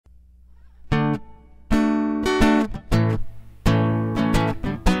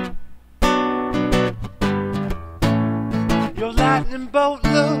Your lightning bolt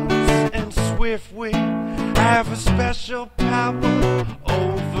looks and swift wit have a special power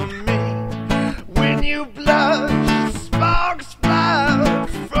over me. When you blush, sparks fly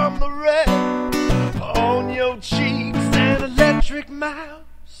from the red on your cheeks. An electric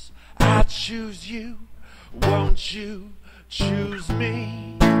mouse, I choose you, won't you choose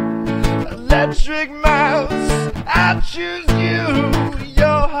me? Electric mouse, I choose you, you're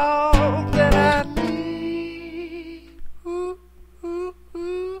all that I need. Ooh, ooh,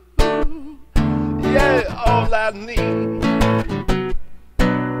 ooh, ooh. Yeah, all I need.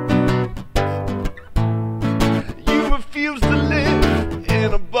 You refuse to live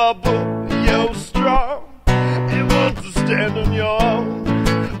in a bubble, you're strong and want to stand on your own.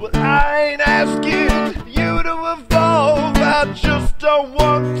 Well, I ain't asking you to evolve, I just don't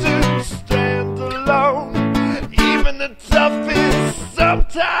want to stand alone. Even the toughest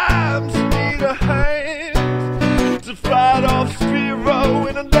sometimes need a hand to fight off Spearow.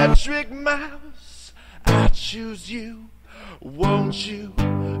 An electric mouse, I choose you, won't you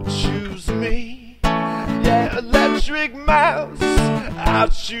choose me? Yeah, electric mouse, I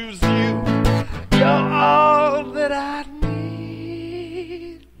choose you, you're all that I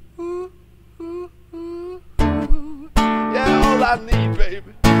need. Ooh, ooh, ooh, ooh. Yeah, all I need,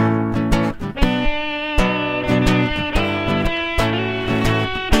 baby.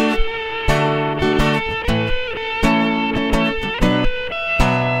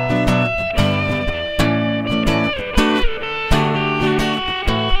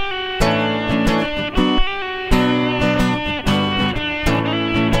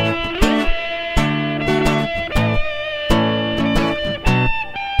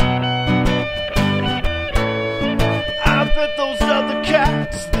 Those other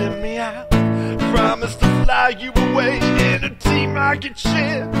cats, let me out. Promise to fly you away in a Team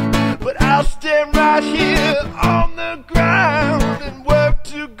Rocketship, but I'll stand right here on the ground and work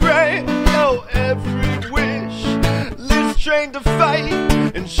to grant your every wish. Liz trained to fight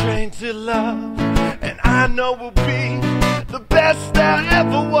and trained to love, and I know we'll be the best there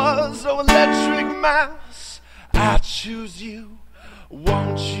ever was. Oh, electric mouse, I choose you,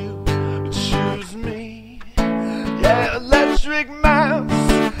 won't you choose me? Yeah, electric mouse,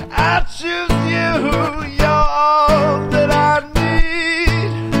 I choose you, you're all that I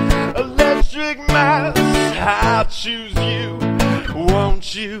need. Electric mouse, I choose you,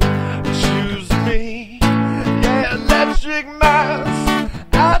 won't you